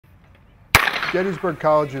Gettysburg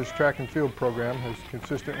College's track and field program has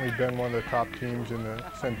consistently been one of the top teams in the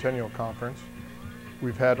Centennial Conference.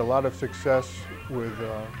 We've had a lot of success with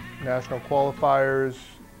national qualifiers,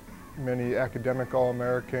 many academic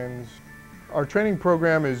All-Americans. Our training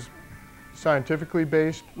program is scientifically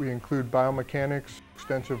based. We include biomechanics,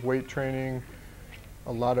 extensive weight training,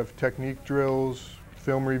 a lot of technique drills,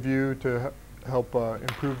 film review to help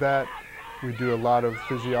improve that. We do a lot of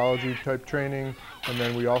physiology type training, and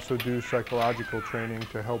then we also do psychological training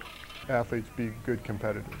to help athletes be good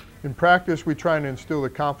competitors. In practice, we try and instill the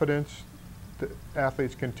confidence that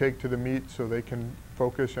athletes can take to the meet so they can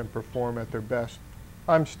focus and perform at their best.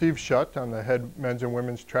 I'm Steve Schutt. I'm the head men's and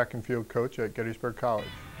women's track and field coach at Gettysburg College.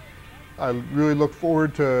 I really look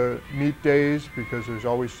forward to meet days because there's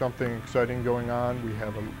always something exciting going on. We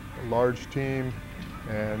have a large team,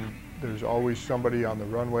 and there's always somebody on the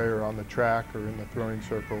runway or on the track or in the throwing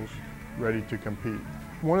circles ready to compete.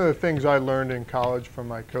 One of the things I learned in college from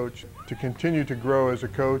my coach, to continue to grow as a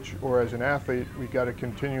coach or as an athlete, we got to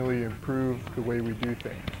continually improve the way we do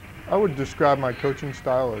things. I would describe my coaching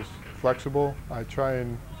style as flexible. I try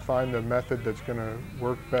and find the method that's going to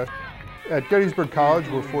work best. At Gettysburg College,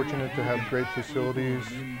 we're fortunate to have great facilities.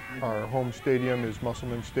 Our home stadium is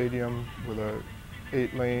Musselman Stadium with a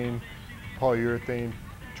 8-lane polyurethane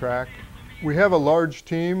track. We have a large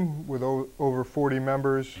team with over 40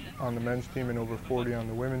 members on the men's team and over 40 on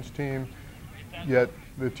the women's team, yet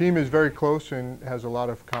the team is very close and has a lot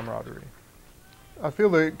of camaraderie. I feel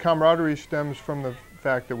the camaraderie stems from the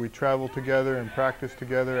fact that we travel together and practice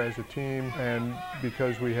together as a team, and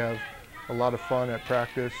because we have a lot of fun at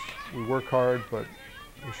practice. We work hard, but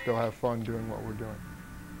we still have fun doing what we're doing.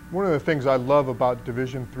 One of the things I love about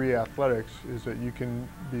Division III athletics is that you can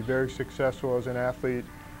be very successful as an athlete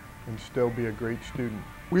and still be a great student.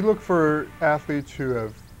 We look for athletes who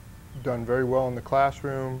have done very well in the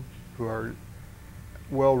classroom, who are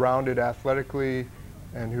well-rounded athletically,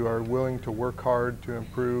 and who are willing to work hard to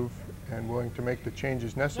improve and willing to make the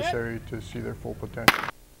changes necessary to see their full potential.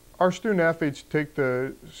 Our student athletes take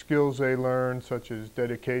the skills they learn, such as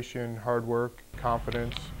dedication, hard work,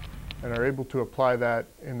 confidence, and are able to apply that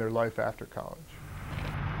in their life after college.